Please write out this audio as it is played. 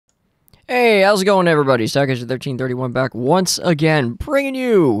Hey, how's it going, everybody? Stargazer1331 back once again, bringing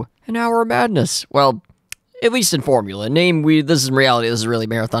you an hour of madness. Well, at least in formula. This is in reality, this is really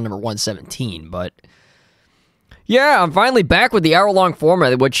marathon number 117, but... yeah, I'm finally back with the hour-long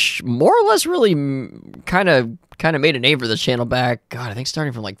format, which more or less really kind of made a name for this channel back, God, I think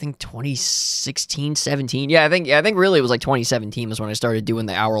starting from, 2016, 17. Yeah, I think really it was 2017 was when I started doing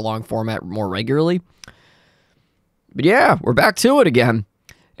the hour-long format more regularly. But yeah, we're back to it again.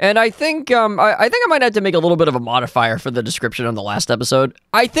 And I think I might have to make a little bit of a modifier for the description on the last episode.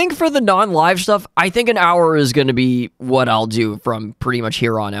 I think for the non-live stuff, I think an hour is going to be what I'll do from pretty much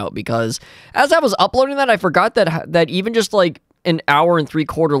here on out. Because as I was uploading that, I forgot that even just an hour and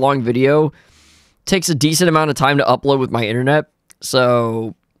 3/4 long video takes a decent amount of time to upload with my internet.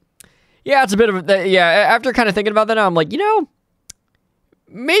 So yeah, it's a bit of a, yeah, after kind of thinking about that now, I'm like, you know,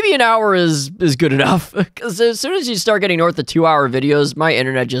 maybe an hour is good enough, because as soon as you start getting north of 2-hour videos, my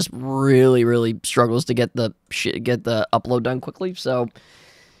internet just really struggles to get the upload done quickly. So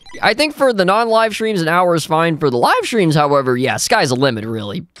I think for the non-live streams, an hour is fine. For the live streams, however, yeah, sky's the limit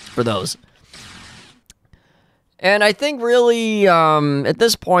really for those. And I think really at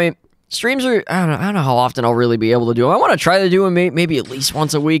this point, streams are, I don't know how often I'll really be able to do them. I want to try to do them maybe at least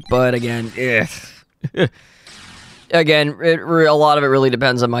once a week, but again, again, a lot of it really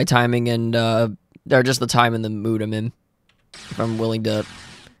depends on my timing and just the time and the mood I'm in, if I'm willing to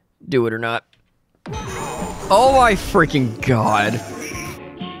do it or not. Oh my freaking god.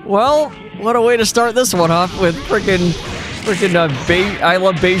 Well, what a way to start this one off with freaking I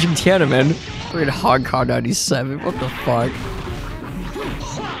love Beijing Tiananmen. Freaking Hogcar 97, what the fuck?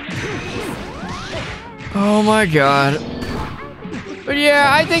 Oh my god. But yeah,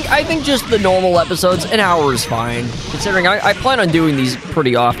 I think just the normal episodes, an hour is fine. Considering I plan on doing these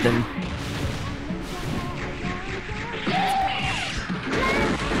pretty often.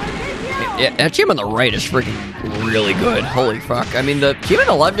 Yeah, that team on the right is freaking really good. Holy fuck. I mean, the team on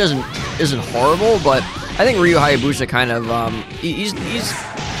the left isn't horrible, but I think Ryu Hayabusa kind of he's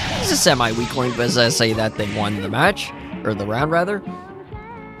a semi-weak link, but as I say that, they won the match, or the round rather.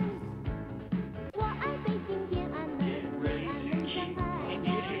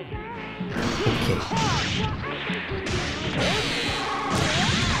 Okay.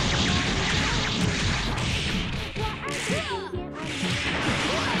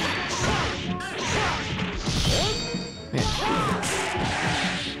 Man.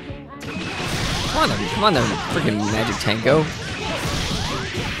 Come on there, freaking Magic Tango.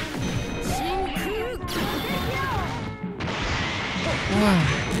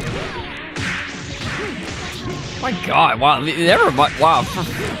 My god, wow, wow.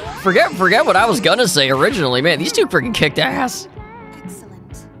 Forget what I was gonna say originally, man. These two freaking kicked ass.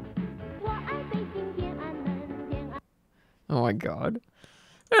 Excellent. Oh my god.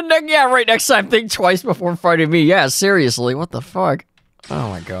 And then, yeah, right, next time, think twice before fighting me. Yeah, seriously, what the fuck? Oh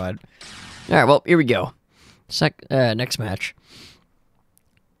my god. Alright, well, here we go. Next match.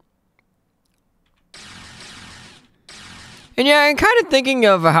 And yeah, I'm kind of thinking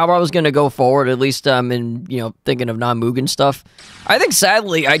of how I was going to go forward, at least in, thinking of non-Mugen stuff. I think,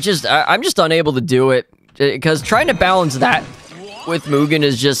 sadly, I'm just unable to do it, because trying to balance that with Mugen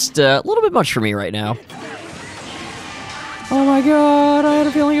is just a little bit much for me right now. Oh my god, I had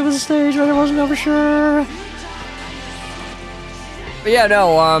a feeling it was a stage, but I wasn't over sure. But yeah,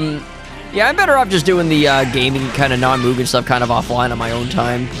 no, yeah, I'm better off just doing the gaming kind of non-Mugen stuff kind of offline on my own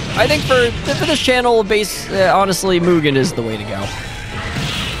time. I think for this channel, honestly, Mugen is the way to go.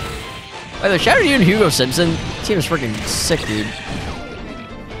 By the way, shout out to you and Hugo Simpson. This team is freaking sick, dude.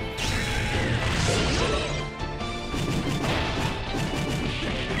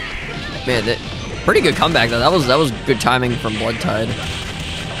 Man, pretty good comeback though. That was good timing from Blood Tide.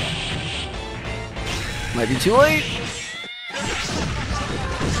 Might be too late.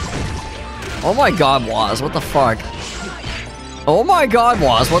 Oh my god, Waz, what the fuck? Oh my god,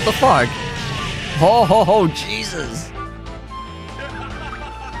 Waz, what the fuck? Oh, Jesus.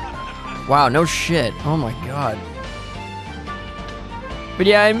 Wow, no shit. Oh my god. But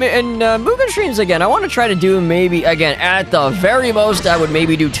yeah, and Mugen streams again, I want to try to do maybe, again, at the very most, I would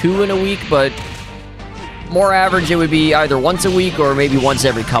maybe do 2 in a week, but more average, it would be either once a week or maybe once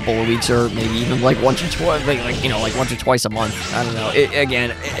every couple of weeks, or maybe even once or twice, once or twice a month. I don't know.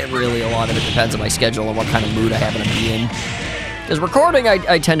 It really, a lot of it depends on my schedule and what kind of mood I happen to be in. Because recording,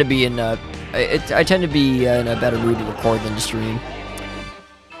 I tend to be in a better mood to record than to stream.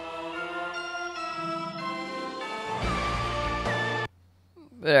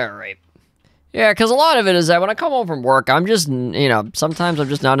 All right. Yeah, because a lot of it is that when I come home from work, I'm just, you know, sometimes I'm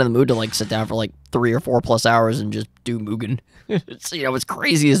just not in the mood to, like, sit down for, like, 3 or 4+ hours and just do Mugen. It's, you know, as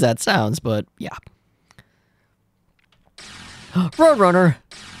crazy as that sounds, but, yeah. Roadrunner!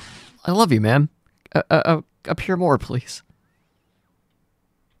 I love you, ma'am. Appear more, please.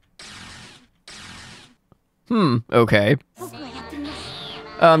 Okay.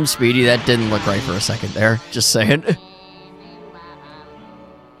 Speedy, that didn't look right for a second there. Just saying.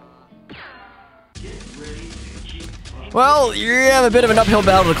 Well, you have a bit of an uphill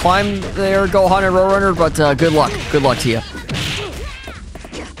battle to climb there, Gohan and Roadrunner, but good luck. Good luck to you.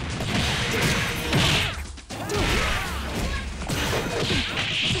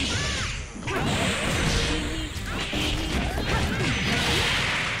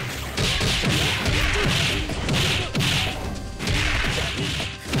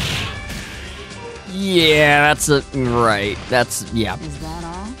 Yeah, that's a... right. That's... yeah. Is that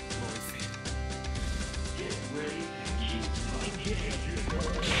all?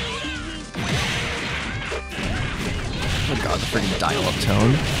 Oh god, the freaking dial-up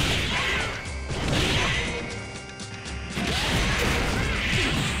tone.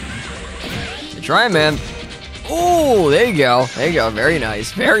 You're trying, man. Oh, there you go. There you go. Very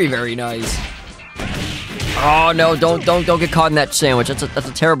nice. Very, very nice. Oh no! Don't get caught in that sandwich. That's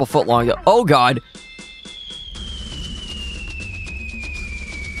a terrible footlong. Oh god.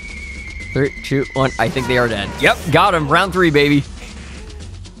 3, 2, 1. I think they are dead. Yep, got him. Round 3, baby.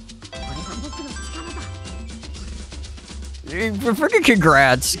 Freaking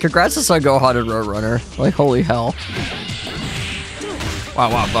congrats. Congrats to Son Gohan and Roadrunner. Like, holy hell.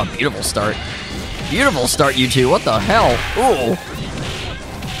 Wow, beautiful start. Beautiful start, you two. What the hell? Ooh.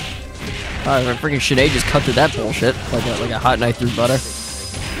 Freaking Shanae just cut through that bullshit like a hot knife through butter.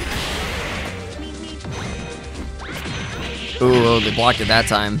 Ooh, they blocked it that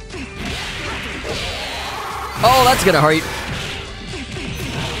time. Oh, that's gonna hurt.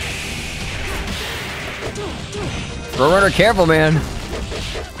 Roadrunner, careful, man.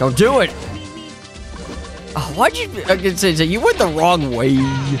 Don't do it. Oh, why'd you... I can say you went the wrong way.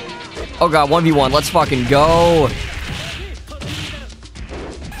 Oh god, 1v1. Let's fucking go.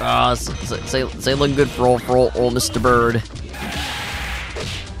 Say looking good for old Mr. Bird.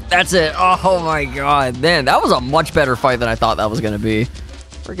 That's it. Oh my god, man, that was a much better fight than I thought that was gonna be.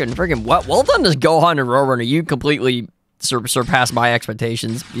 Freaking well done to Gohan and Roadrunner. You completely surpassed my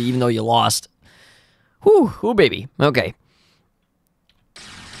expectations, even though you lost. Whew, baby. Okay.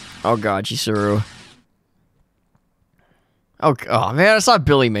 Oh god, Chizuru. Oh man, I saw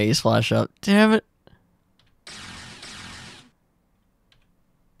Billy Mays flash up. Damn it.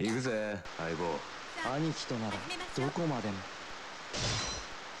 I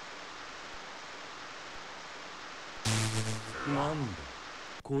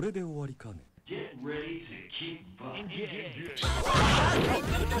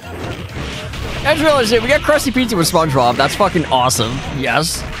just realized it. We got Krusty Pizza with SpongeBob. That's fucking awesome.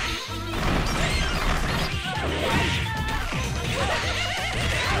 Yes.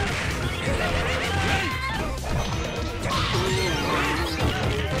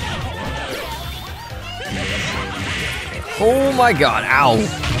 Oh my god. Ow.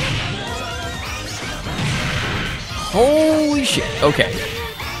 Holy shit. Okay.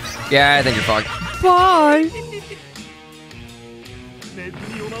 Yeah, I think you're fucked. Bye.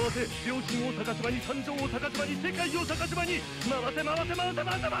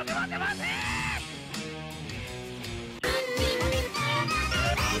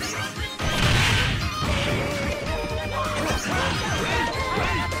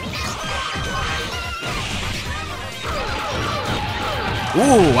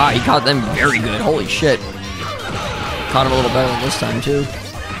 Ooh, wow, he caught them very good. Holy shit. Caught him a little better than this time, too.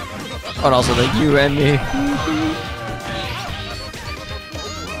 But also the you and me.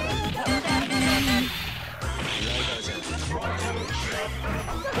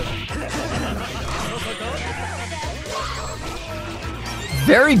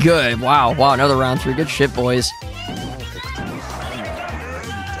 Very good. Wow, another round 3. Good shit, boys.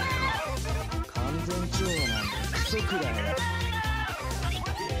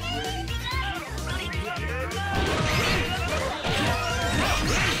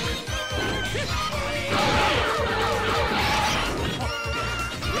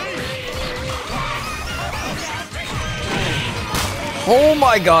 Oh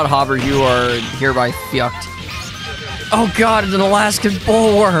my god, Hopper, you are hereby fucked. Oh god, it's an Alaskan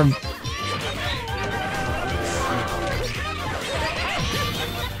bullworm.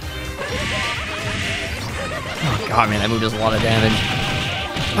 Oh god, man, that move does a lot of damage.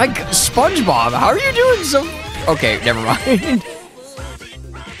 My god, SpongeBob, how are you doing so... Okay, never mind.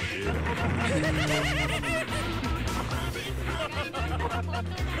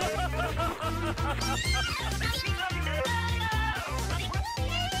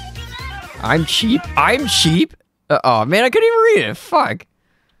 I'm cheap. I'm cheap. Oh man, I couldn't even read it. Fuck.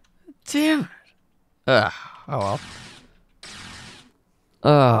 Damn it. Oh well.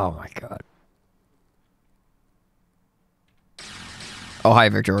 Oh my god. Oh hi,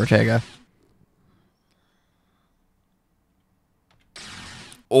 Victor Ortega.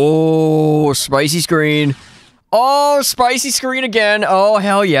 Oh, spicy screen. Oh, spicy screen again. Oh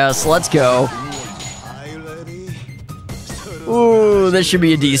hell yes. Let's go. Ooh, this should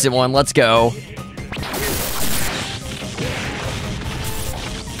be a decent one. Let's go.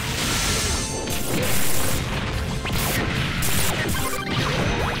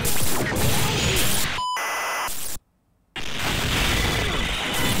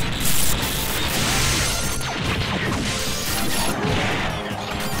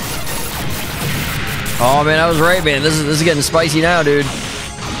 Oh man, I was right, man. This is getting spicy now, dude.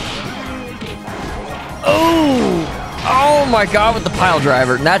 Oh my god, with the pile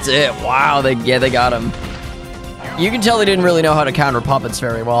driver. And that's it. Wow, they got him. You can tell they didn't really know how to counter puppets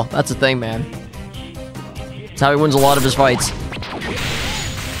very well. That's the thing, man. That's how he wins a lot of his fights.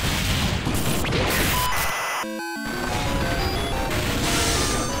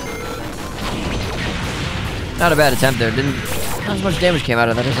 Not a bad attempt there. Not as much damage came out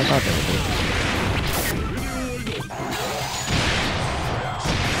of that as I thought they would do.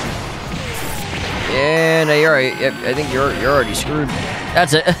 Yeah, no, you're right. Yep, I think you're already screwed.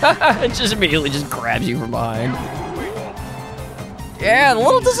 That's it. It just immediately just grabs you from behind. Yeah, a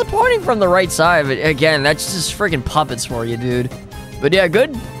little disappointing from the right side, but again, that's just freaking puppets for you, dude. But yeah,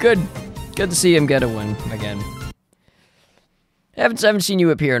 good to see him get a win again. Haven't seen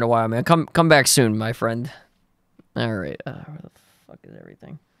you appear in a while, man. Come back soon, my friend. All right. Where the fuck is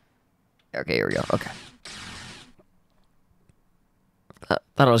everything? Okay, here we go. Okay.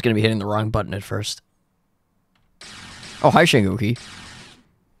 Thought I was gonna be hitting the wrong button at first. Oh, hi, Shingoki.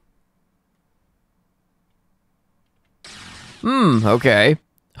 Okay.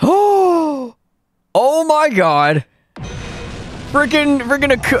 Oh my god. Freaking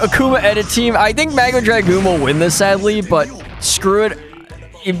Akuma edit team. I think Magma Dragoon will win this, sadly, but screw it.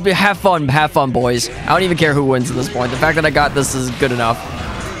 Have fun, boys. I don't even care who wins at this point. The fact that I got this is good enough.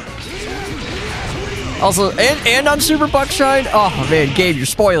 Also, and on Super Buckshine? Oh man, Gabe, you're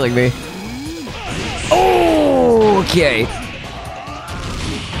spoiling me. Oh, okay.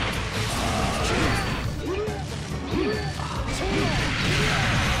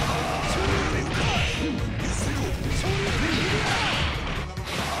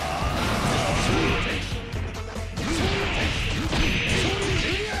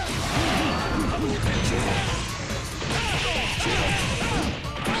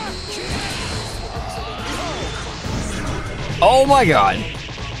 Oh my god.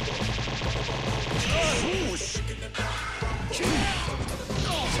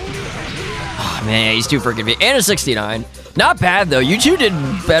 Oh man, he's too freaking big. And a 69. Not bad though. You two did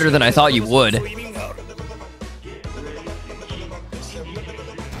better than I thought you would.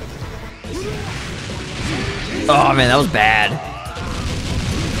 Oh man, that was bad.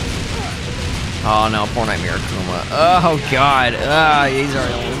 Oh no, poor Nightmare Akuma. Oh god. He's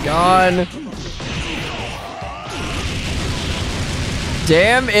already almost gone.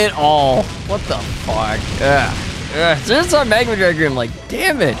 Damn it all. What the fuck? Since I'm Magma Dragoon, I'm like,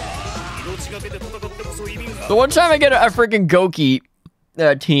 damn it. The one time I get a freaking Goki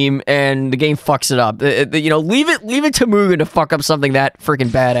team and the game fucks it up, you know, leave it to Mugen to fuck up something that freaking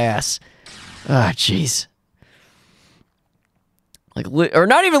badass. Ah, jeez. Like, or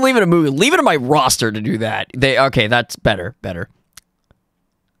not even leave it to Mugen, leave it to my roster to do that. Okay, that's better.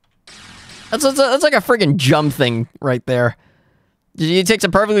 That's like a freaking jump thing right there. He takes a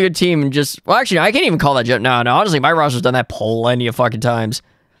perfectly good team and just... Well, actually, I can't even call that jump. No, honestly, my roster's done that plenty of fucking times.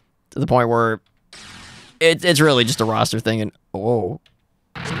 To the point where... It's really just a roster thing and... Whoa.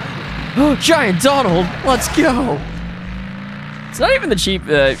 Giant Donald! Let's go! It's not even the cheap...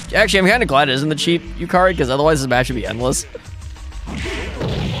 actually, I'm kind of glad it isn't the cheap Yukari, because otherwise this match would be endless.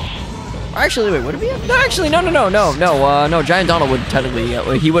 Actually, wait, would it be? No, actually, no. Giant Donald would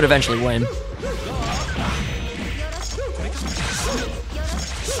technically... he would eventually win.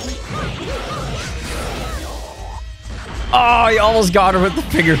 Oh, he almost got her with the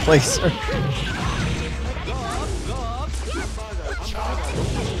finger placer.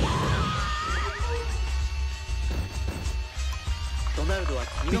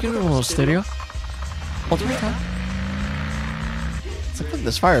 You can do a little stereo. Ultimate time. It's like, look,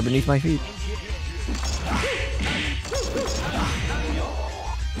 there's fire beneath my feet.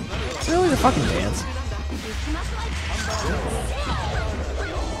 It's really the fucking dance.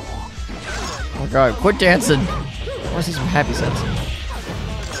 Oh god, quit dancing. I want to see some happy sets.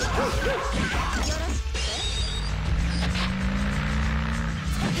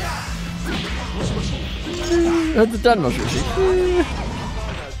 That's the done motion.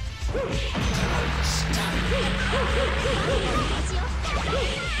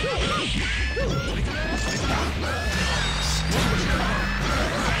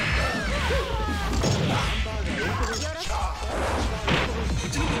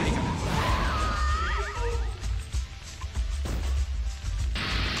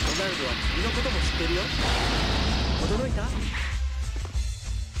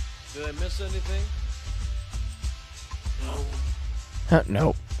 Did I miss anything?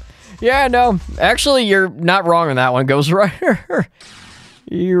 No. Yeah, no. Actually, you're not wrong on that one, Ghost Rider.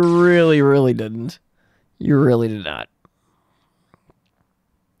 You really, really didn't. You really did not.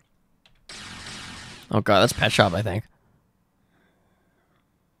 Oh god, that's Pet Shop, I think.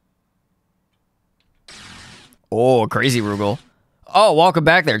 Oh, crazy Rugal. Oh, welcome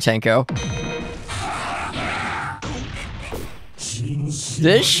back there, Tenko.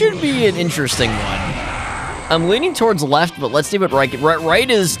 This should be an interesting one. I'm leaning towards left, but let's see what right.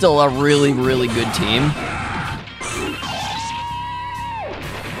 Right is still a really, really good team.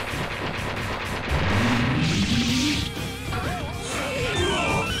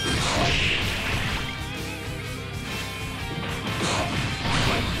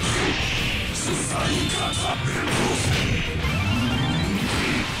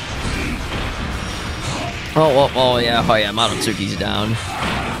 Oh yeah, Madotsuki's down.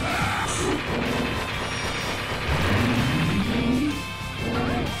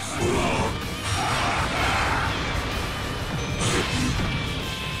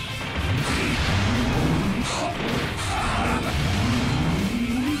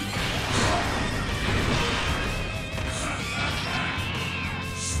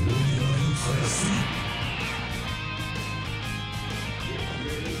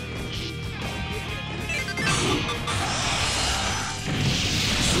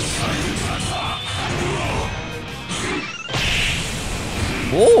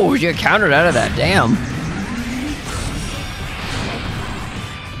 Whoa, you countered out of that, damn.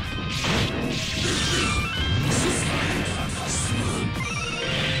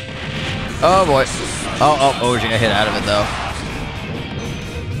 Oh boy. Oh, she got hit out of it though.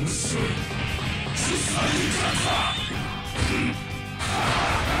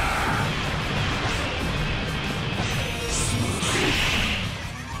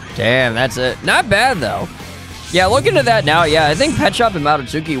 Damn, that's it. Not bad though. Yeah, looking at that now, yeah, I think Pet Shop and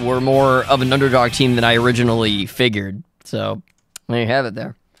Madotsuki were more of an underdog team than I originally figured. So, there you have it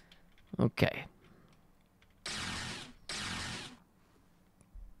there. Okay.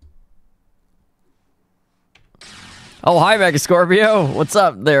 Oh, hi, Mega Scorpio. What's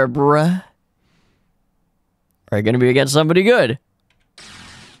up there, bruh? Are you going to be against somebody good?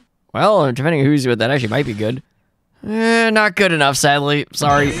 Well, depending on who's with, that actually might be good. Not good enough, sadly.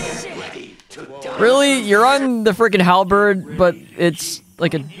 Sorry. Really? You're on the freaking halberd, but it's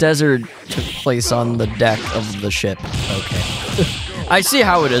like a desert place on the deck of the ship. Okay. I see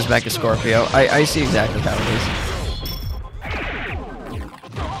how it is, Mecha Scorpio. I see exactly how it is.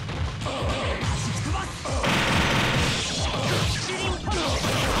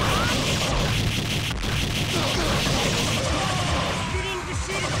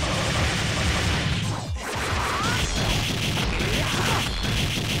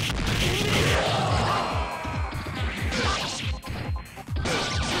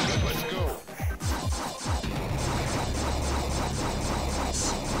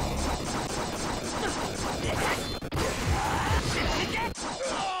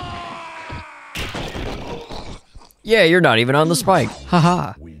 Yeah, you're not even on the spike.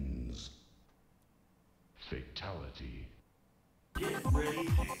 Haha. Wins. Fatality.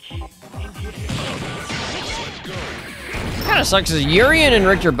 Kind of sucks because Urian and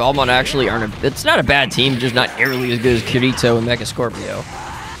Richter Belmont actually aren't a... It's not a bad team, just not nearly as good as Kirito and Mecha Scorpio.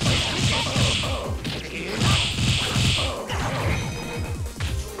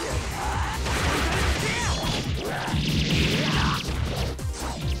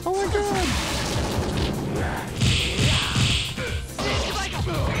 Oh my god.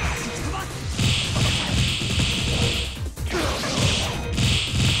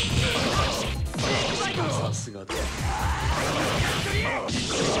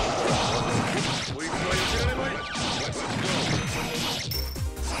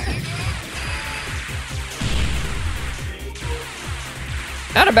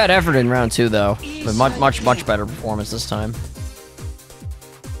 Not a bad effort in round 2 though, but much better performance this time.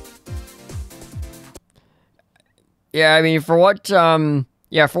 Yeah, I mean for what the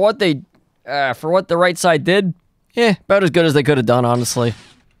right side did, about as good as they could have done, honestly.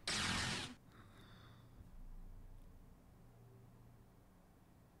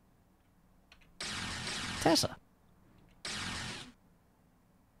 Tessa.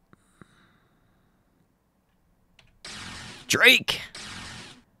 Drake.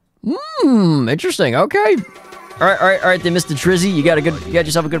 Interesting. Okay. All right. Then, Mr. Trizzy, you got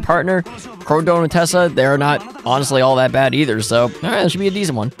yourself a good partner. Crodone and Tessa, they're not honestly all that bad either. So, all right, that should be a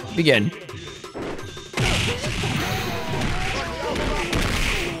decent one. Begin.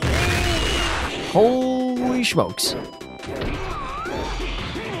 Holy smokes.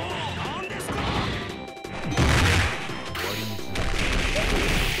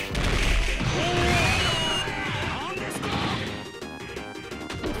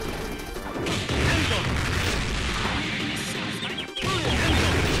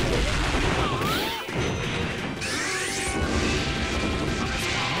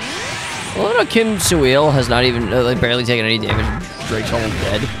 Well, no, Kim Soo-il has not even, like, barely taken any damage. Drake's almost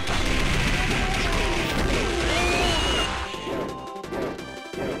dead.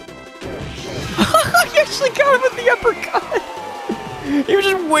 He actually got him with the uppercut. He was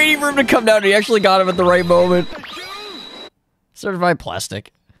just waiting for him to come down, and he actually got him at the right moment. Certified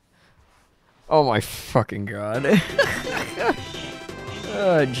plastic. Oh my fucking god.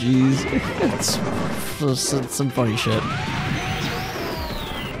 Oh, jeez. It's some funny shit.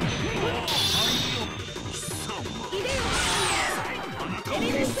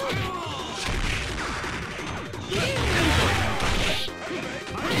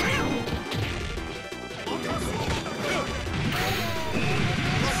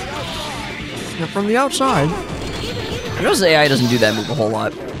 From the outside, I notice the AI doesn't do that move a whole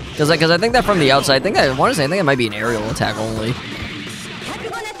lot. Because I think that from the outside, I want to say it might be an aerial attack only.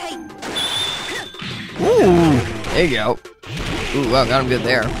 Ooh, there you go. Ooh, wow, got him good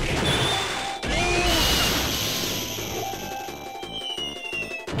there.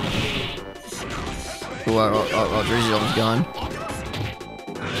 Ooh, oh, Drizzy's almost gone.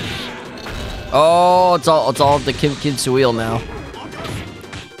 Oh, it's all the Kim Soo-il now.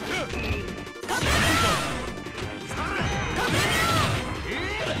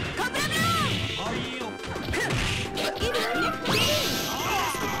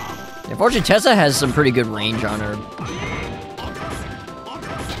 Unfortunately, Tessa has some pretty good range on her.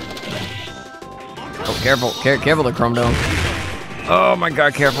 Oh, careful, careful the Chrome Dome. Oh my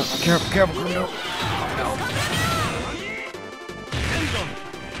god, careful, Chrome Dome.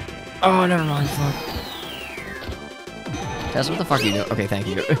 Oh, never mind, fuck. Tessa, what the fuck are you doing? Okay, thank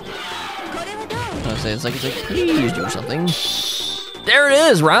you. I was saying, it's like, please do something. There it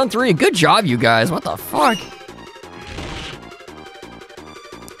is, round 3. Good job, you guys. What the fuck?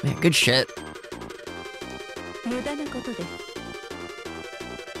 Man, good shit.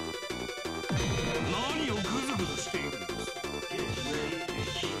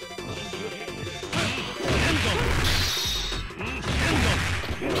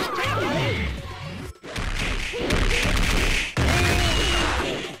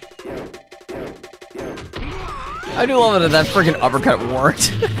 I do love it that freaking uppercut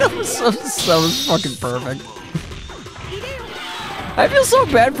worked. That was so fucking perfect. I feel so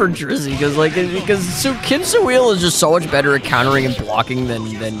bad for Drizzy because Kim Soo-il is just so much better at countering and blocking than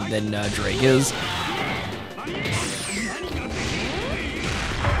Drake is.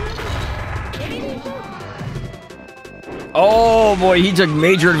 Oh boy, he took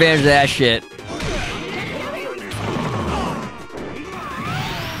major advantage of that shit.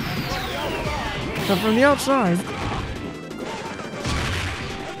 So from the outside.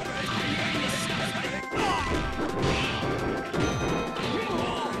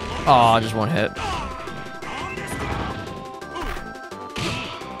 Oh, just one hit.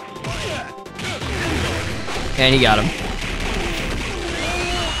 And he got him.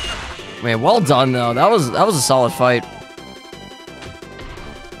 Man, well done though. That was a solid fight.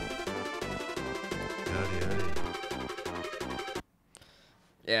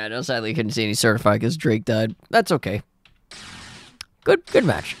 Yeah, no, sadly couldn't see any certified because Drake died. That's okay. Good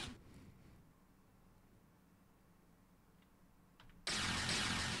match.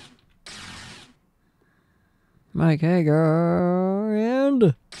 Mike Hager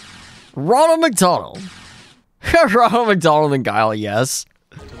and Ronald McDonald. Ronald McDonald and Guile, yes.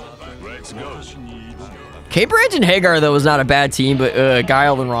 K-Branch and Hagar though was not a bad team, but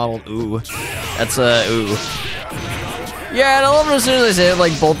Guile and Ronald, ooh, that's ooh. Yeah, and I love it as soon as I say it,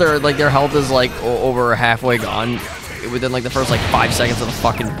 like both their health is like over halfway gone within like the first like 5 seconds of the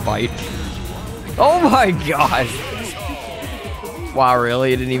fucking fight. Oh my god! Wow,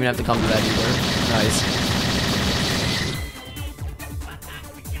 really? It didn't even have to come to that either. Nice.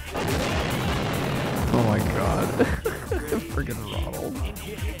 Oh my god. Freaking Ronald.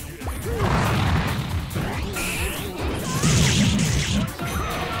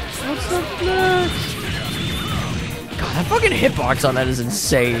 What's up next? fucking hitbox on that is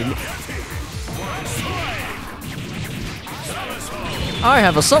insane. I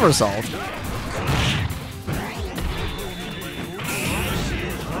have a somersault.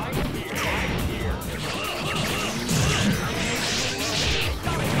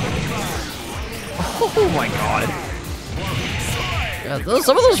 Oh my god. Yeah,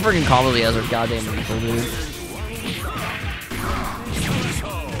 some of those freaking combos he has are goddamn lethal, dude.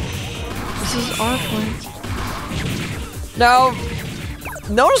 This is our fight. Now,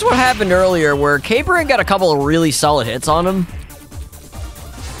 notice what happened earlier where Caperan got a couple of really solid hits on him.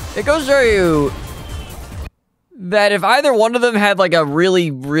 It goes to show you that if either one of them had like a really,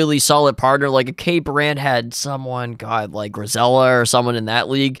 really solid partner, like if Caperan had someone, god, like Grisella or someone in that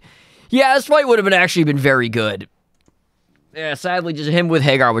league, yeah, this fight would have actually been very good. Yeah, sadly, just him with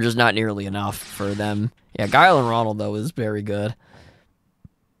Hagar was just not nearly enough for them. Yeah, Guile and Ronald, though, is very good.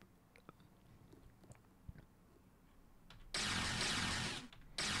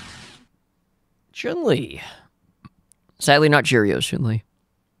 Chun-Li. Sadly, not Cheerios, Chun-Li.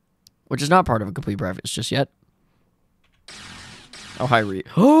 Which is not part of a complete breakfast just yet. Oh, hi, Reed.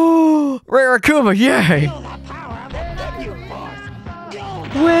 Oh, Rare Akuma, yay!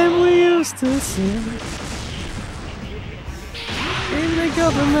 When we used to sing in the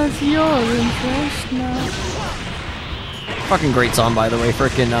government's yard in fresh now. Fucking great song, by the way.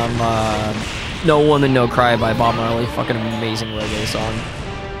 Frickin' No Woman, No Cry by Bob Marley. Fucking amazing reggae song.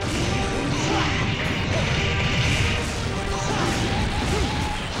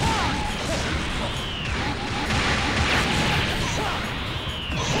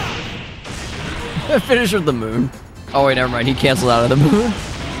 Finish with the moon. Oh wait, never mind. He canceled out of the moon.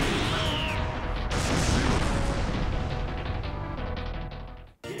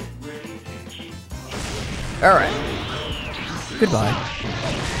 All right. Goodbye.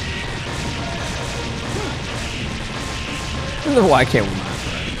 Why can't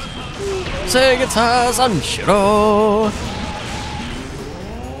we? Say guitars on Shiro.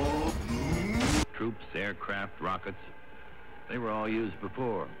 Troops, aircraft, rockets. They were all used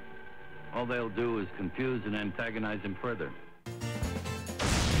before. All they'll do is confuse and antagonize him further.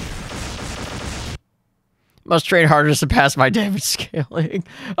 Must train harder to pass my damage scaling.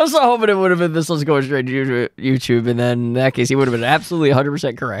 I was so hoping it would have been this was going straight to YouTube, and then in that case, he would have been absolutely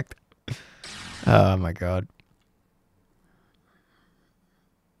 100% correct. Oh my god.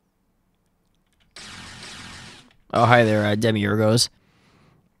 Oh, hi there, Demiurgos.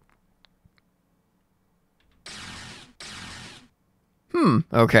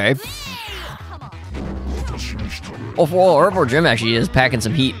 Okay. Oh, well, Herbal Jim actually is packing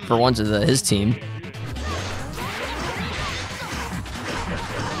some heat for once of his team.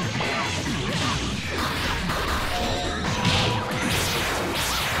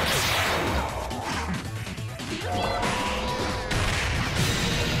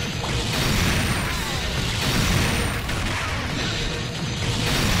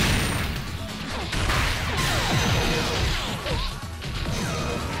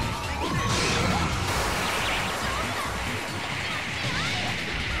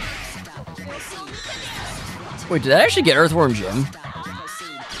 Wait, did I actually get Earthworm Jim?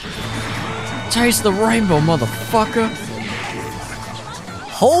 Taste the rainbow, motherfucker.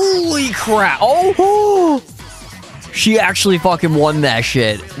 Holy crap. Oh! She actually fucking won that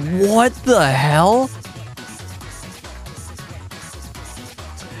shit. What the hell?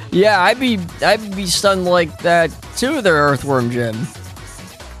 Yeah, I'd be stunned like that too, the Earthworm Jim.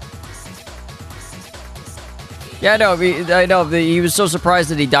 Yeah, I know. He was so surprised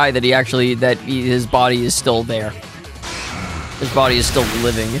that he died that his body is still there. His body is still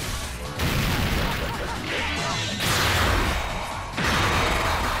living.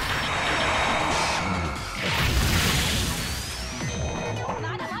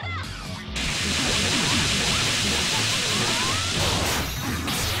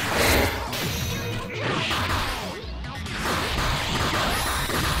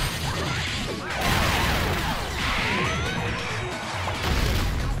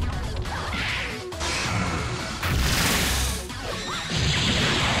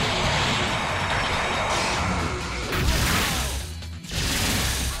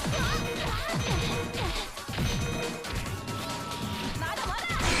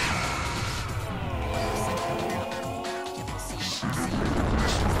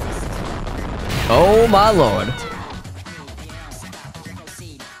 Oh my lord.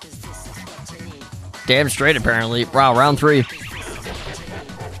 Damn straight, apparently. Wow, round 3.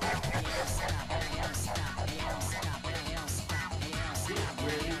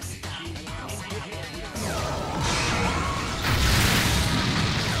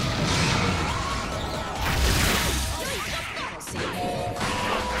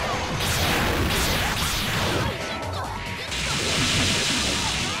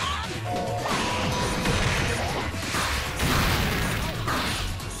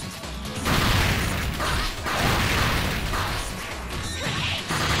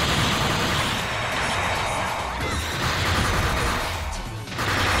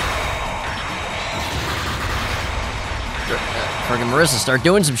 Freaking Marissa, start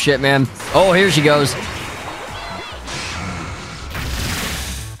doing some shit, man. Oh, here she goes.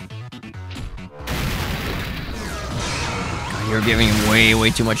 God, you're giving him way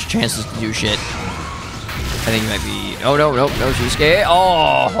too much chances to do shit. I think he might be... Oh, no, she's scared.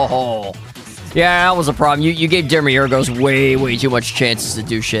 Oh, yeah, that was a problem. You gave Demiurgos way too much chances to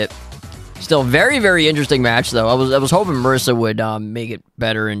do shit. Still, very interesting match, though. I was hoping Marissa would make it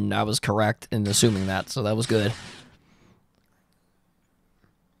better, and I was correct in assuming that, so that was good.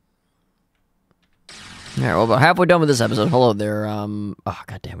 Alright, well, about halfway done with this episode. Hello there, oh,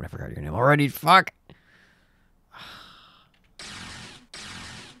 god damn it, I forgot your name already. Fuck.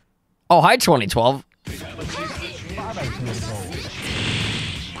 Oh, hi, 2012.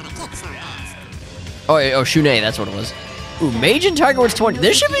 Oh, Shune, that's what it was. Ooh, Mage and Tiger Woods 20.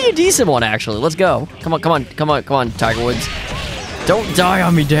 This should be a decent one, actually. Let's go. Come on, Tiger Woods. Don't die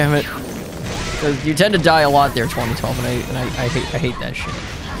on me, damn it. Because you tend to die a lot there, 2012, and I hate that shit.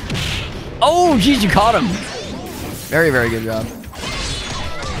 Oh, jeez, you caught him. Very good job.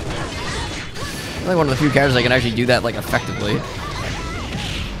 I'm like one of the few characters that can actually do that, like, effectively.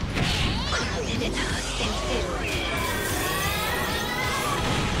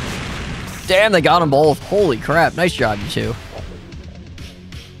 Damn, they got them both. Holy crap. Nice job, you two.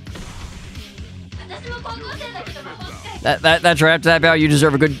 That trap, that bow, you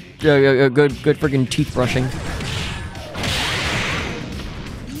deserve a good freaking teeth brushing.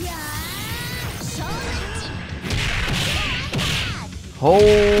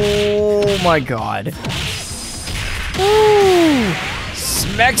 Oh my god. Woo!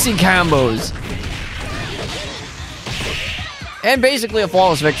 Smexy combos. And basically a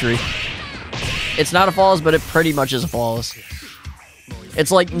flawless victory. It's not a flawless, but it pretty much is a flawless. It's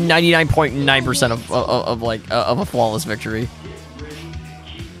like 99.9% of a flawless victory.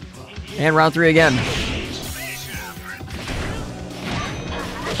 And round 3 again.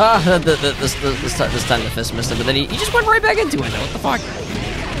 This time the fist missed him, but then he just went right back into it. What the fuck?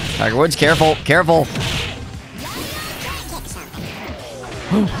 Tiger Woods, careful.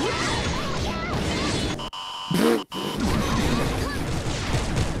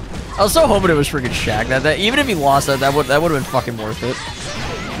 I was so hoping it was freaking Shaq. That even if he lost that would have been fucking worth it.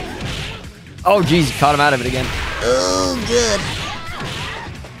 Oh jeez, caught him out of it again. Oh good.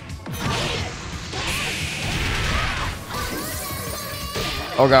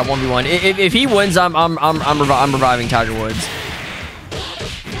 Oh god, 1v1. If he wins, I'm reviving Tiger Woods.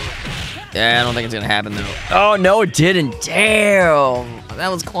 Yeah, I don't think it's gonna happen though. Oh no, it didn't. Damn, that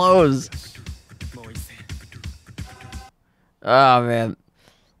was close. Oh man.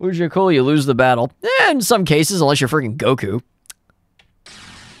 Lose your cool, you lose the battle. In some cases, unless you're freaking Goku.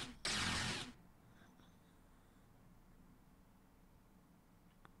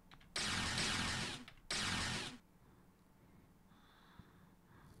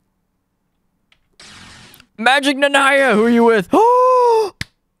 Magic Nanaya, who are you with?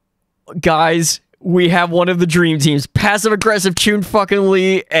 Guys, we have one of the dream teams. Passive aggressive Chun fucking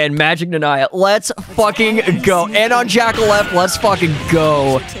Lee and Magic Nanaya. Let's fucking go. And on Jackal F, let's fucking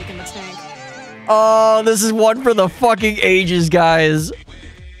go. Oh, this is one for the fucking ages, guys.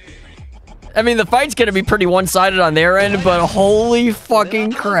 I mean, the fight's gonna be pretty one-sided on their end, but holy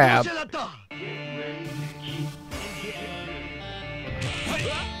fucking crap.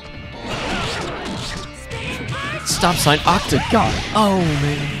 Stop sign Octagon. Oh,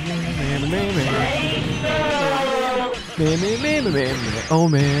 man. Oh,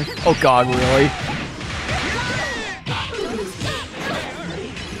 man. Oh, God, really?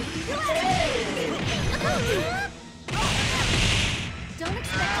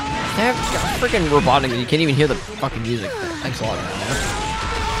 They have freaking robotic, you can't even hear the fucking music. Thanks a lot, man.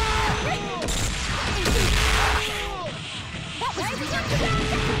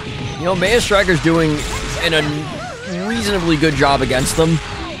 You know, Maya Striker's doing a reasonably good job against them.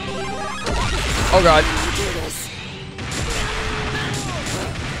 Oh god.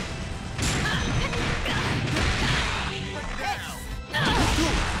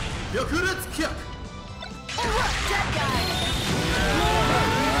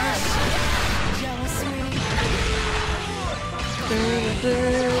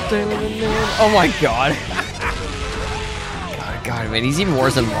 Oh my god. God, man, he's even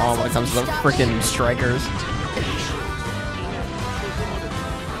worse than Mom when it comes to the freaking strikers.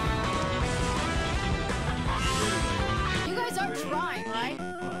 You guys are trying, right?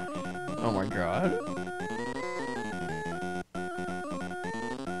 Oh my god.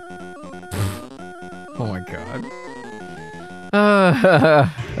 Oh my god.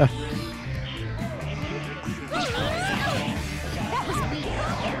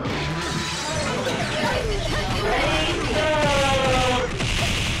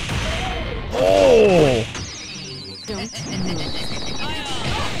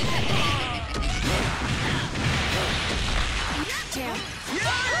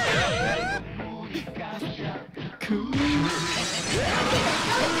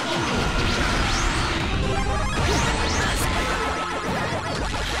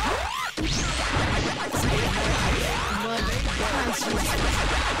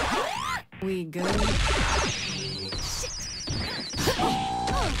 We go. Nice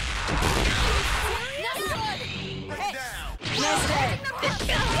day.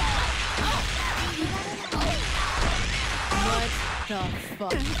 What the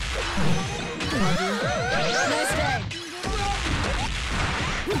fuck? Nice day.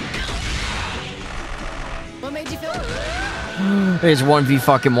 What made you feel? It's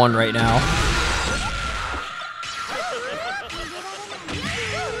 1v1 right now.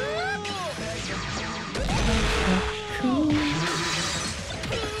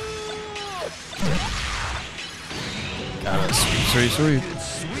 Sweet.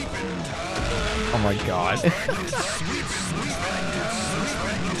 Oh my god.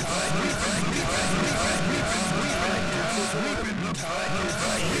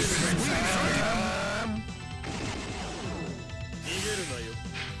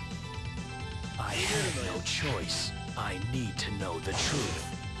 I have no choice. I need to know the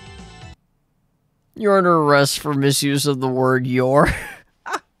truth. You're under arrest for misuse of the word your.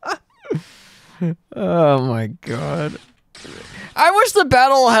 Oh my god. I wish the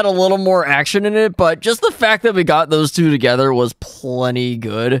battle had a little more action in it, but just the fact that we got those two together was plenty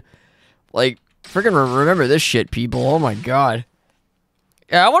good. Like, freaking remember this shit, people. Oh my god.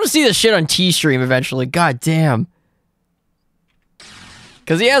 Yeah, I want to see this shit on T-Stream eventually. God damn.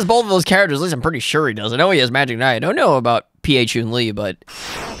 Because he has both of those characters. At least I'm pretty sure he does. I know he has Magic Knight. I don't know about P.A. Chun-Li, but...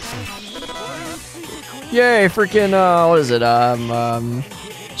 Yay, freaking, what is it?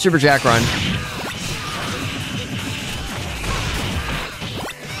 Super Jack Run.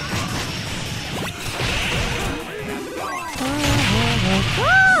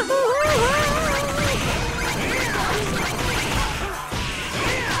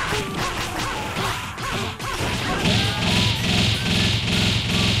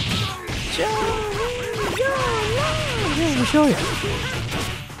 Show you.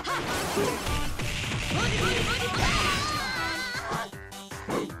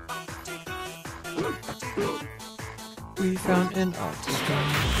 We found an artist.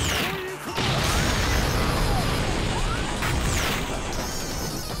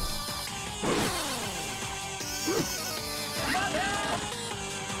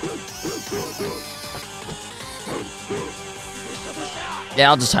 Yeah,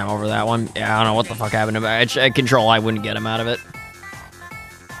 I'll just time over that one. Yeah, I don't know what the fuck happened to it. At control, I wouldn't get him out of it.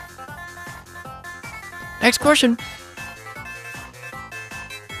 Next question.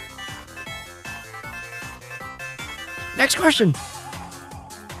 Next question.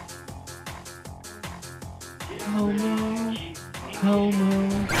 Homo.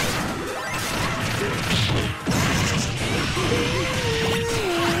 Homo.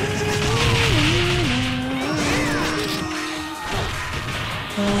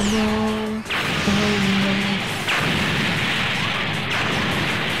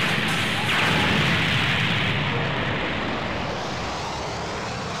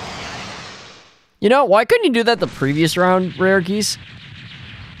 You know, why couldn't you do that the previous round, Rare Geese?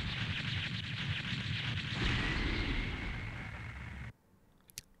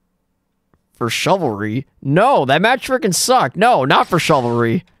 For Chivalry? No, that match freaking sucked. No, not for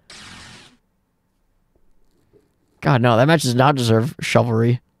Chivalry. God, no, that match does not deserve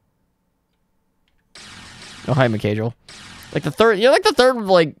Chivalry. Oh, hi, McCagel. Like the third, like the third,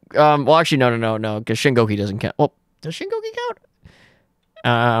 like, well, actually, no, because Shingoki doesn't count. Well, does Shingoki count?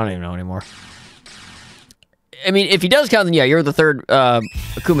 I don't even know anymore. I mean, if he does count, then yeah, you're the third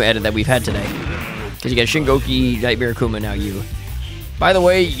Akuma edit that we've had today. Because you got Shingoki, Nightmare Akuma, now you. By the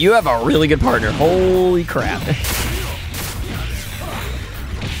way, you have a really good partner. Holy crap.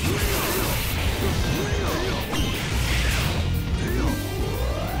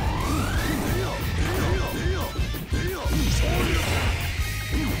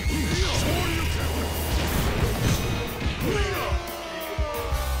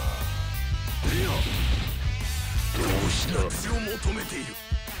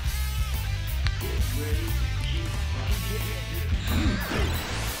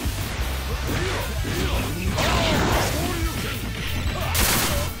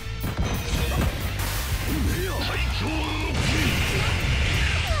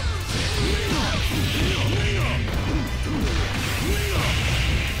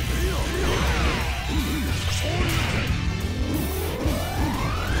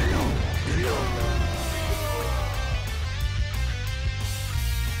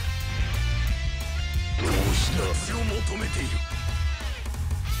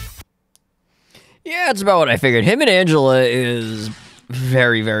 Yeah, it's about what I figured. Him and Angela is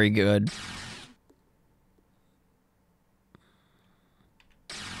very, very good.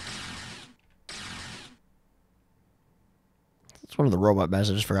 It's one of the robot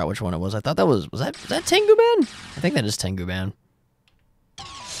masters. I just forgot which one it was. I thought that was that Tengu Man? I think that is Tengu Man.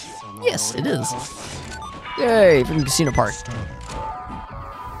 Yes, it is. Yay, from Casino Park.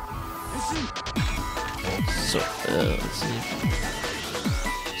 So, let's see.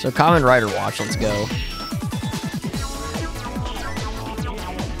 So, Kamen Rider Watch, let's go.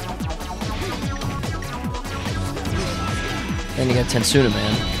 Then you got Tensuna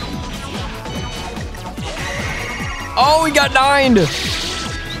Man. Oh, he got 9'd!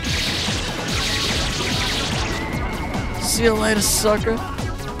 See you later, sucker.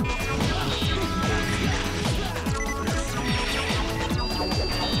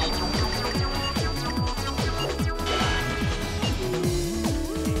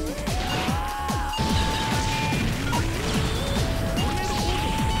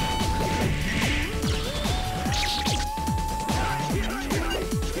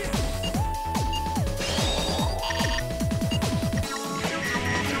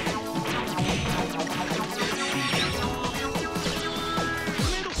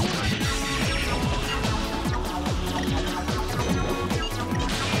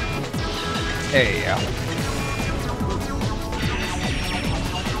 There you go.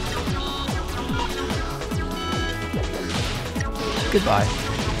 Goodbye.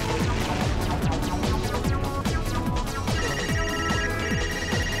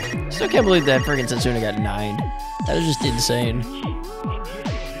 Still can't believe that friggin' Tensuna got 9'd. That is just insane.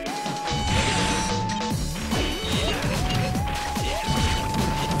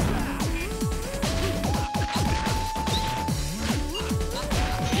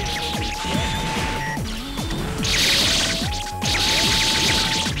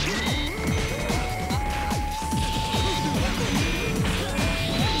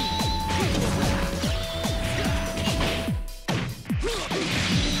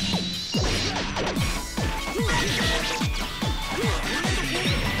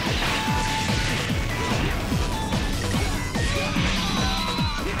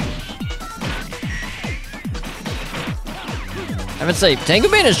 I would say Tengu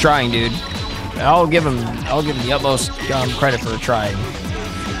Man is trying, dude. I'll give him the utmost credit for trying.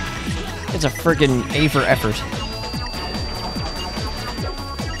 It's a freaking A for effort.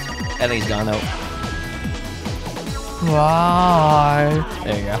 I think he's gone though. Why?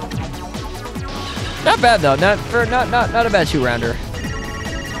 There you go. Not bad though. Not a bad 2-rounder.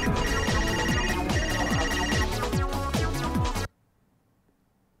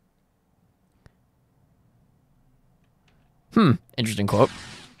 Interesting quote.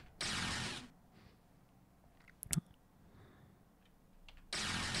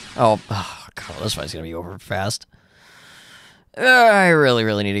 Oh god, this fight's gonna be over fast. I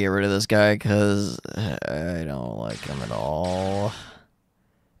really need to get rid of this guy because I don't like him at all.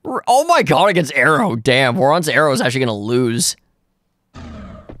 Oh my god, against Arrow. Damn, Waron's Arrow is actually gonna lose.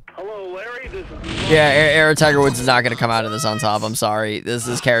 Hello, Larry. This is Yeah, Arrow Tiger Woods is not gonna come out of this on top. I'm sorry.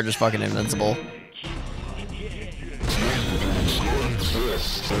 This character's fucking invincible.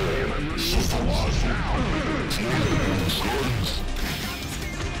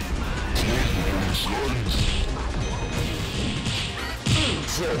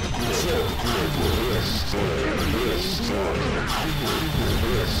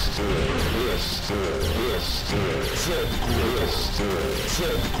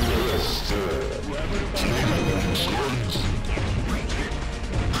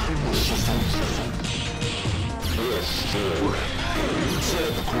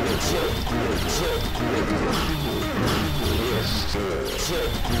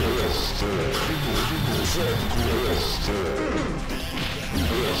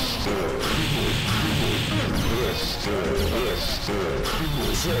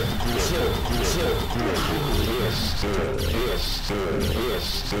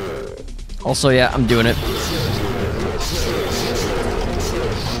 Also, yeah, I'm doing it.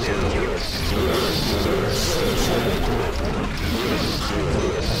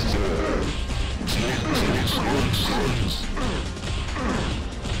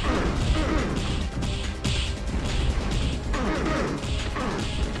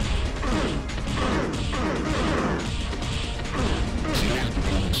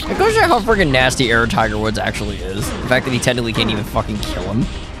 It goes to show how freaking nasty Arrow Tiger Woods actually is. The fact that he technically can't even fucking kill him.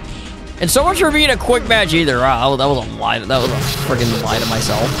 And so much for being a quick match either. Wow, that was a lie. That was a freaking lie to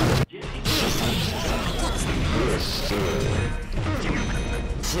myself.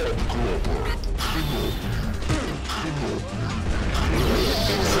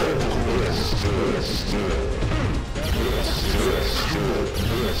 Now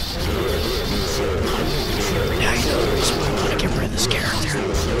you know the reason why I want to get rid of this character.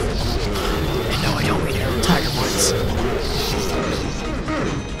 And no, I don't mean it. Tiger Woods.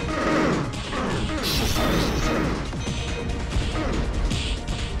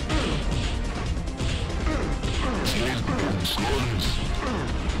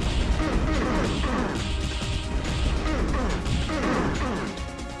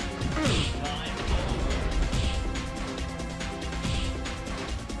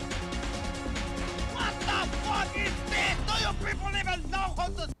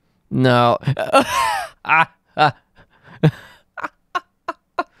 No.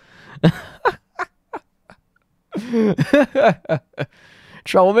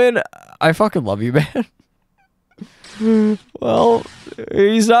 Trollman, I fucking love you, man. Well,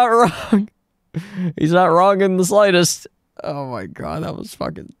 he's not wrong. He's not wrong in the slightest. Oh my god, that was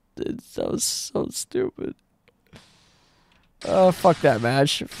fucking... That was so stupid. Oh, fuck that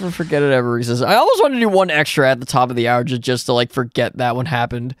match. Forget it ever exists. I almost wanted to do one extra at the top of the hour just to, like, forget that one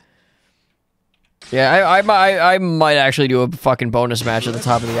happened. Yeah, I might actually do a fucking bonus match at the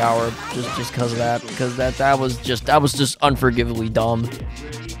top of the hour just because of that. Because that was just unforgivably dumb.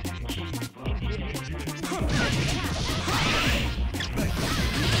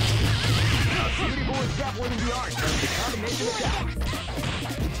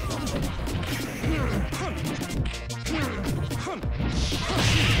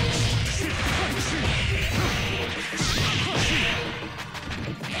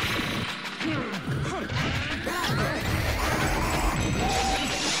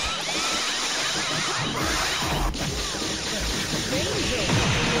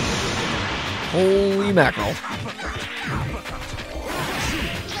 Holy mackerel.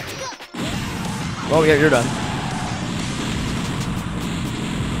 Oh yeah, you're done.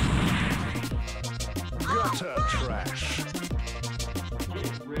 Gutter trash.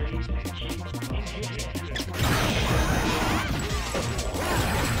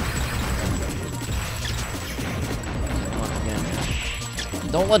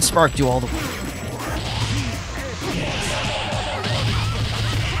 Don't let Spark do all the...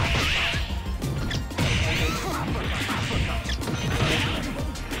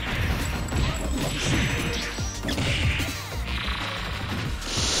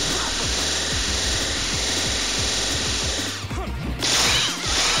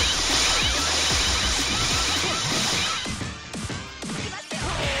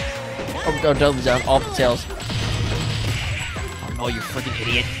 Oh, double down, off the tails. Oh no, you freaking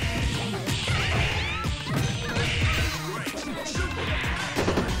idiot.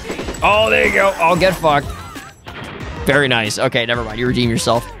 Oh, there you go. Oh, get fucked. Very nice. Okay, never mind. You redeem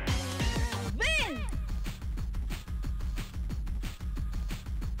yourself.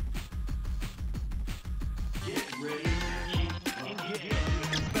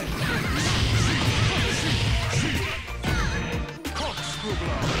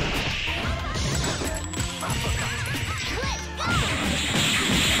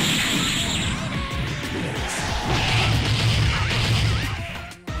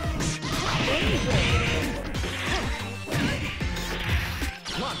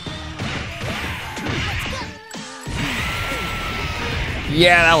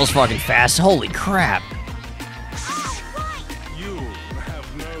 Yeah, that was fucking fast. Holy crap. You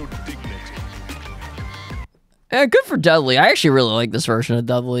have no dignity. Yeah, good for Dudley. I actually really like this version of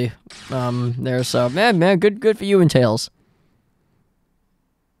Dudley. There, so man, good for you and Tails.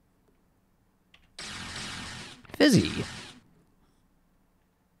 Fizzy.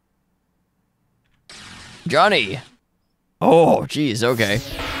 Johnny. Oh, jeez, okay.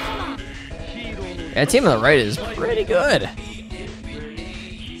 Yeah, team on the right is pretty good.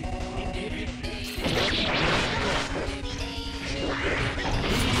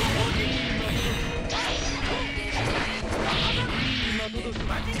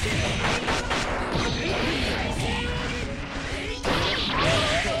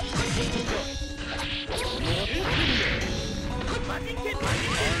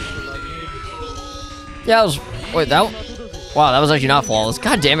 Yeah, that was... Wait, that... Wow, that was actually not flawless.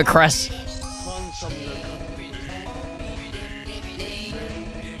 God damn it, Cress.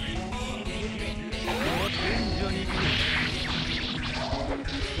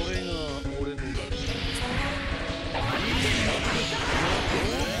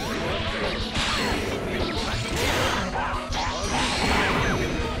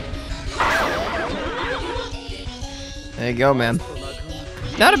 There you go, man.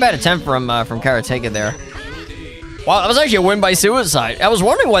 Not a bad attempt from Karateka there. Wow, that was actually a win by suicide. I was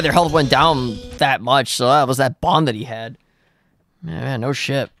wondering why their health went down that much, so that was that bond that he had. Man, no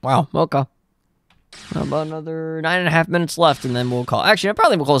shit. Wow, okay. About another 9.5 minutes left, and then we'll call. Actually, I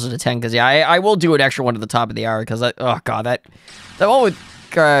probably will closer to 10 because yeah, I will do an extra one at the top of the hour because oh god, that one with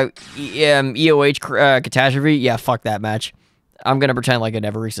EOH catastrophe. Yeah, fuck that match. I'm gonna pretend like it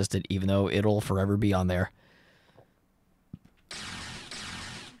never existed, even though it'll forever be on there.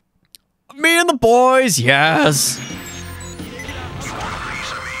 Me and the boys, yes.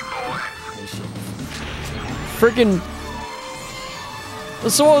 Freaking.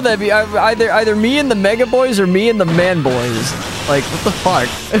 So what would that be? Either me and the Mega Boys or me and the Man Boys. Like, what the fuck?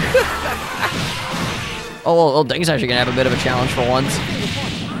 Oh, well, Ding's actually gonna have a bit of a challenge for once.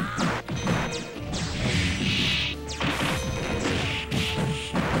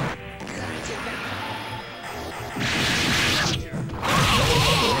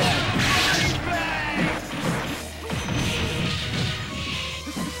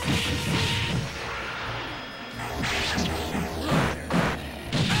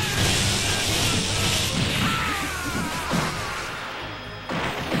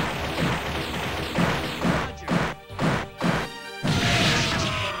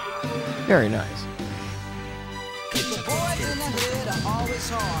 Very nice. The boys in the hood are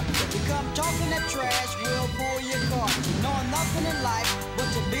always hard. If you come talking that trash, we'll pull your card. Knowing nothing in life but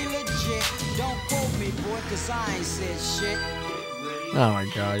to be legit. Don't quote me, boy, cause I ain't said shit. Oh my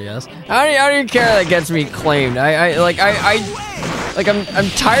god, yes. I don't even care that gets me claimed. I'm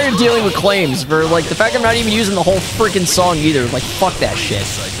tired of dealing with claims for like the fact I'm not even using the whole freaking song either. Like fuck that shit.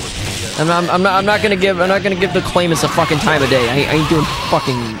 I'm not gonna give the claimants a fucking time of day. I ain't doing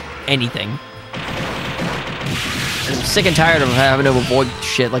fucking anything. I'm sick and tired of having to avoid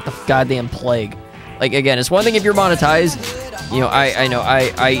shit like the goddamn plague. Like again, it's one thing if you're monetized, you know, I know,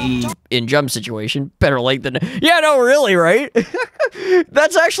 i.e. in Jump situation, better late than yeah, no, really, right?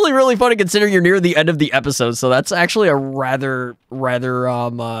 That's actually really funny considering you're near the end of the episode, so that's actually a rather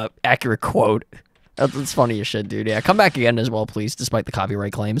accurate quote. That's funny as shit, dude. Yeah, come back again as well, please, despite the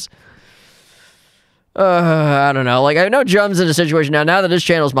copyright claims. I don't know. Like, I know Jum's in a situation now that his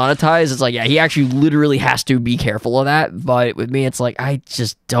channel's monetized, it's like, yeah, he actually literally has to be careful of that. But with me, it's like, I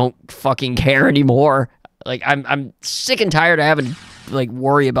just don't fucking care anymore. Like, I'm sick and tired of having to, like,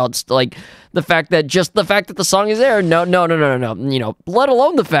 worry about, like, the fact that the song is there. No. You know, let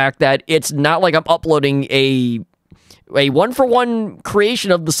alone the fact that it's not like I'm uploading a one-for-one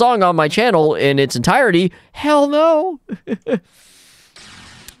creation of the song on my channel in its entirety. Hell no.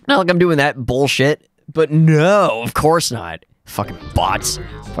 Not like I'm doing that bullshit. But no, of course not. Fucking bots.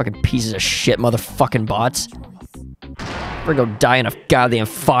 Fucking pieces of shit, motherfucking bots. We're gonna go die in a goddamn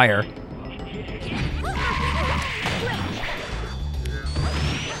fire.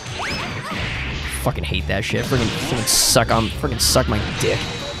 Fucking hate that shit. Freaking suck my dick.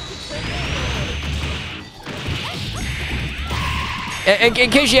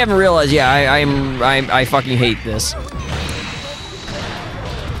 In case you haven't realized, yeah, I fucking hate this.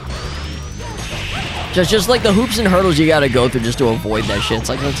 Just like the hoops and hurdles you gotta go through just to avoid that shit. It's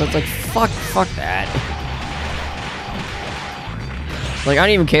like fuck that. Like I don't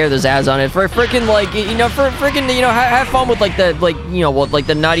even care there's ads on it. For freaking like have fun with like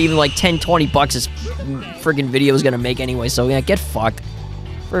the not even like 10-20 bucks this freaking video is gonna make anyway. So yeah, get fucked.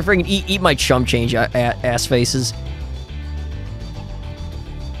 For freaking eat my chump change, ass faces.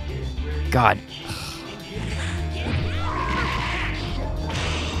 God.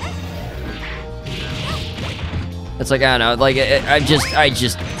 It's like, I don't know, like, I've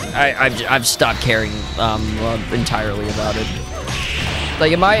stopped caring, entirely about it.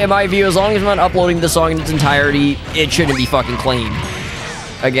 Like, in my view, as long as I'm not uploading the song in its entirety, it shouldn't be fucking clean.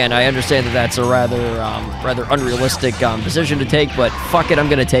 Again, I understand that that's a rather unrealistic, position to take, but fuck it, I'm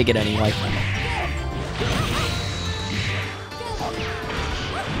gonna take it anyway.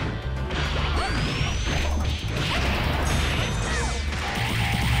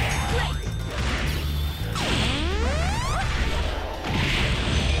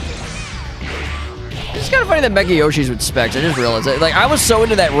 It's kind of funny that Mega Yoshi's with specs. I just realized that. Like, I was so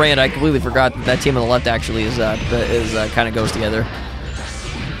into that rant, I completely forgot that team on the left actually is kind of goes together.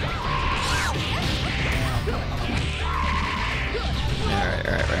 All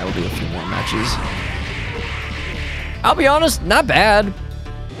right. We'll do a few more matches. I'll be honest, not bad.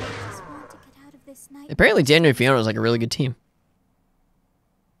 Apparently, Daniel and Fiona is like a really good team.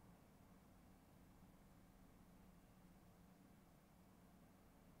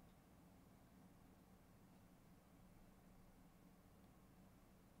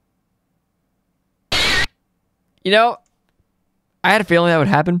 You know, I had a feeling that would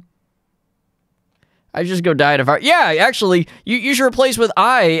happen. I just go die in a fire. Yeah, actually, you should replace with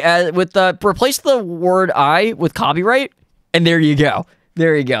replace the word I with copyright, and there you go.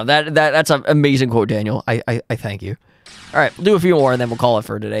 There you go. That's an amazing quote, Daniel. I thank you. All right, we'll do a few more and then we'll call it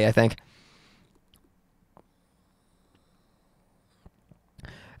for today, I think.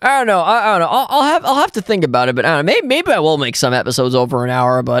 I don't know. I don't know. I'll have to think about it, but I don't know. Maybe I will make some episodes over an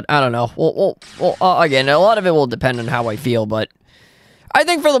hour, but I don't know. We'll again, a lot of it will depend on how I feel, but I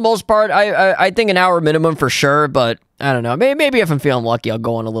think for the most part, I think an hour minimum for sure, but I don't know. Maybe if I'm feeling lucky, I'll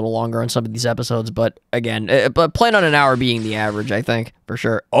go on a little longer on some of these episodes, but again, but plan on an hour being the average, I think, for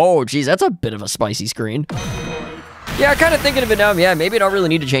sure. Oh, geez, that's a bit of a spicy screen. Yeah, kind of thinking of it now. Yeah, maybe I don't really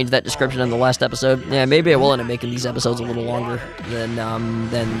need to change that description in the last episode. Yeah, maybe I will end up making these episodes a little longer than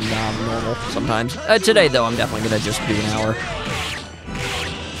normal sometimes. Today, though, I'm definitely going to just do an hour.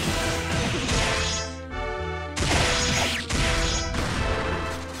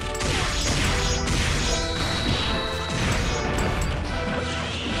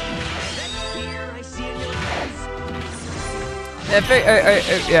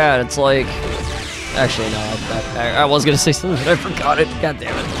 Yeah, it's like... Actually, no, I was gonna say something, but I forgot it. God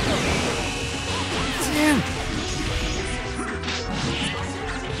damn it. Damn.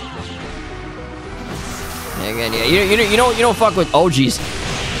 Again, yeah, you don't fuck with... Oh, jeez.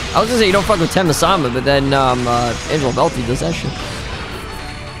 I was gonna say you don't fuck with Temasama, but then, Angela Belty does that shit.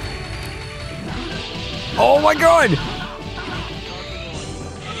 Oh my god!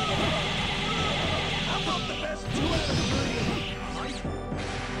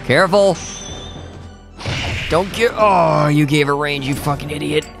 Careful! Don't get... Oh, you gave her range, you fucking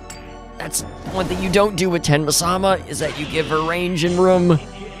idiot. That's one thing you don't do with Tenmasama, is that you give her range and room.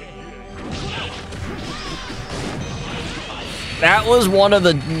 That was one of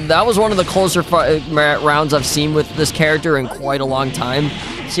the closer rounds I've seen with this character in quite a long time.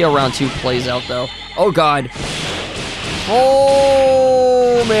 See how round 2 plays out, though. Oh, God.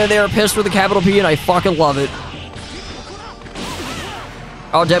 Oh, man, they are pissed with a capital P, and I fucking love it.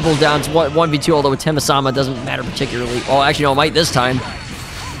 Oh, Deadpool's down. It's 1v2, although with Temasama, it doesn't matter particularly. Oh, actually, no, it might this time.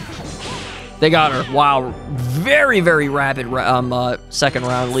 They got her. Wow. Very, very rapid second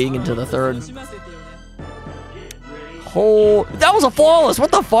round leading into the third. Oh, that was a flawless.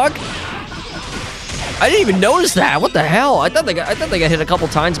 What the fuck? I didn't even notice that. What the hell? I thought they got hit a couple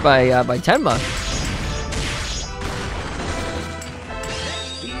times by Tenma.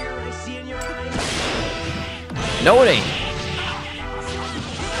 No, it ain't.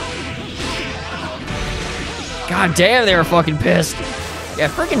 God damn, they were fucking pissed. Yeah,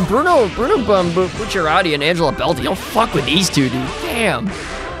 freaking Bruno Bucciarati and Angela Belty. Don't fuck with these two, dude. Damn.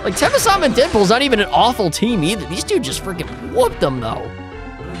 Like, Temasama and Deadpool's not even an awful team either. These two just freaking whooped them, though.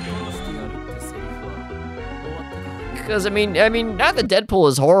 Because, I mean, not that Deadpool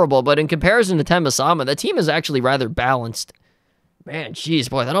is horrible, but in comparison to Temasama, the team is actually rather balanced. Man, jeez,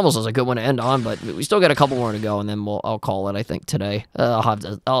 boy, that almost was a good one to end on, but we still got a couple more to go, and then I'll call it, I think, today. I'll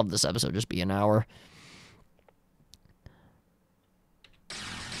have this episode just be an hour.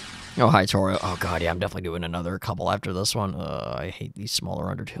 Oh, hi, Toro. Oh, God, yeah, I'm definitely doing another couple after this one. I hate these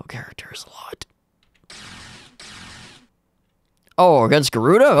smaller Undertale characters a lot. Oh, against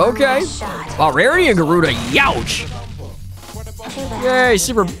Garuda? Okay. Wow, Rarity and Garuda, youch! Yay,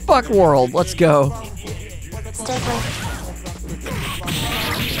 Super Buck World, let's go.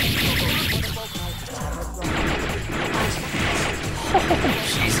 Oh,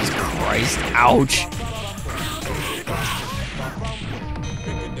 Jesus Christ, ouch.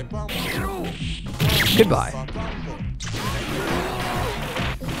 Goodbye.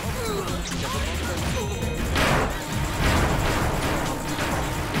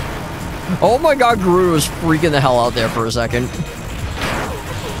 Oh my god, Garuda was freaking the hell out there for a second.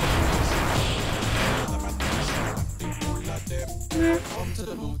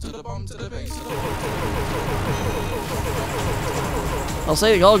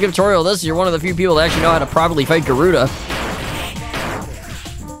 I'll give Toriel this. You're one of the few people that actually know how to properly fight Garuda.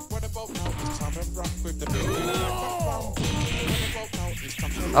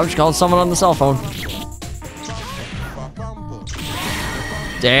 I was just calling someone on the cell phone.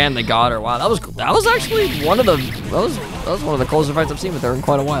 Damn, they got her. Wow, that was actually one of the closer fights I've seen with her in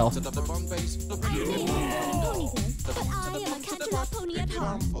quite a while.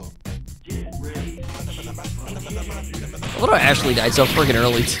 I love how Ashley died so freaking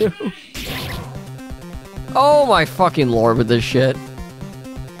early too. Oh my fucking lord with this shit.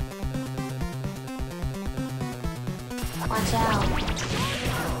 Watch out.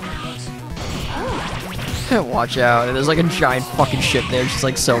 Watch out. And there's like a giant fucking ship there, just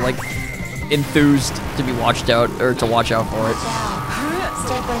like so like enthused to be watched out or to watch out for it.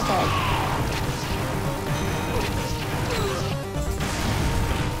 Stick with it.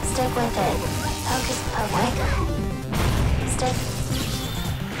 Stick with it. Focus, poke. Stick.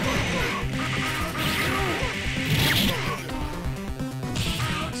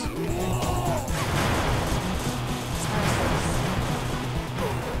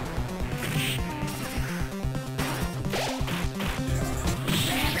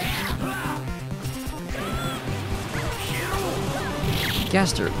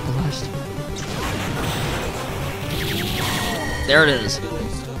 Gaster Blast. There it is.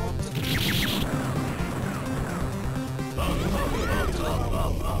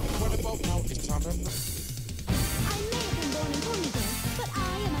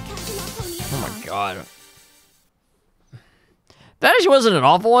 Oh my god. That actually wasn't an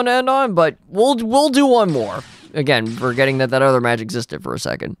awful one to end on, but we'll do one more. Again, forgetting that other magic existed for a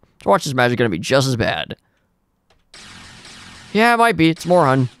second. So watch this magic gonna be just as bad. Yeah, it might be. It's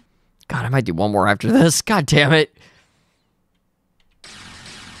Morhun. God, I might do one more after this. God damn it.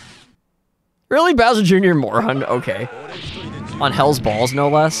 Really? Bowser Jr. and Morhun? Okay. On Hell's Balls, no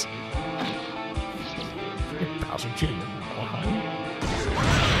less. Bowser Jr. and Morhun.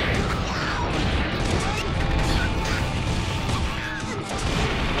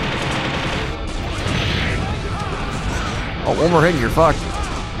 Oh, one more hit and you're fucked.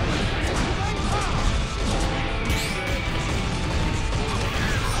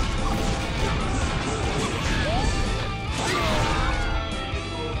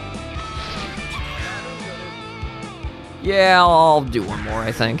 Yeah, I'll do one more,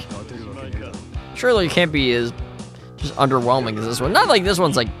 I think. Surely it can't be as just underwhelming as this one. Not like this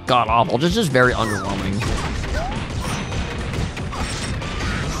one's like god-awful, just very underwhelming.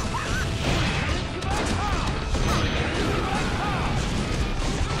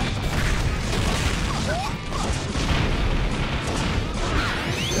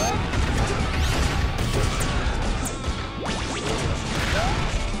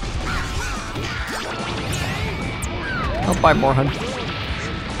 I'll buy more hunt.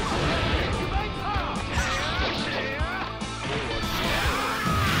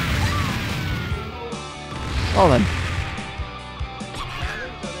 Oh then.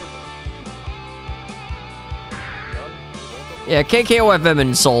 Yeah, KKOFM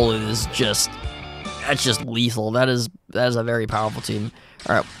and Soul is that's just lethal. That is a very powerful team.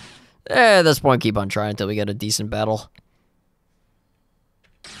 Alright. At this point, keep on trying until we get a decent battle.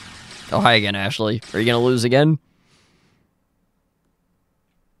 Oh, hi again, Ashley. Are you gonna lose again?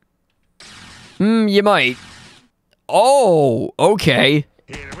 You might. Oh, okay.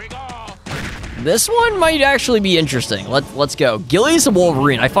 Here we go. This one might actually be interesting. Let's go. Gillies and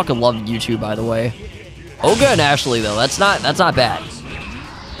Wolverine. I fucking love you two, by the way. Olga and Ashley, though. That's not bad.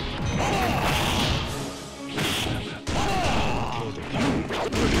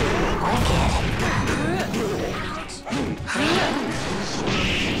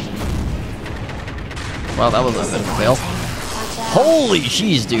 Wow, that was a bit of a fail. Holy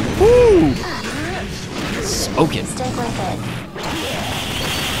jeez, dude. Woo! Smoking. Stick with it.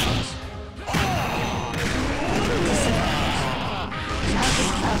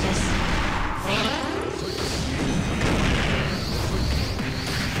 Focus.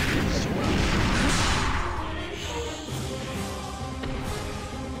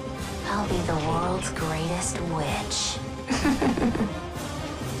 I'll be the world's greatest witch.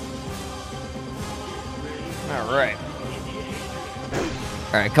 Alright.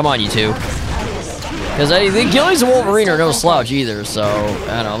 Alright, come on, you two. Because the Gillies and Wolverine are no slouch either, so, I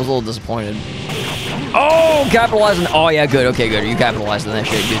don't know, I was a little disappointed. Oh, capitalizing. Oh, yeah, good. Okay, good. You capitalized on that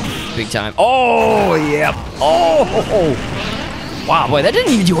shit. Good. Big time. Oh, yeah. Oh. Wow, boy, that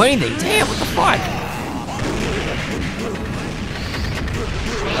didn't even do anything. Damn, what the fuck?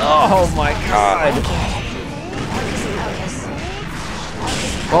 Oh, my God.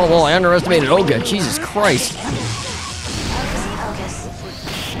 Oh, well, I underestimated Olga. Jesus Christ.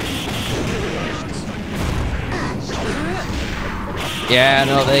 Yeah,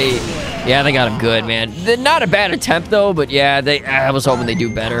 no, they got him good, man. Not a bad attempt though, but yeah, I was hoping they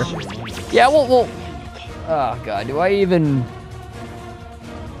do better. Yeah, well, oh god, do I even?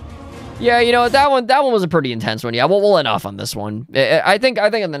 Yeah, you know that one was a pretty intense one. Yeah, we'll end off on this one. I think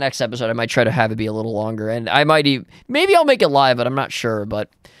in the next episode I might try to have it be a little longer, and I might maybe I'll make it live, but I'm not sure. But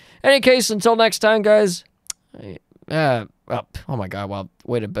in any case, until next time, guys. Oh my god, wow,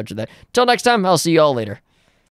 way to butcher that. Until next time, I'll see you all later.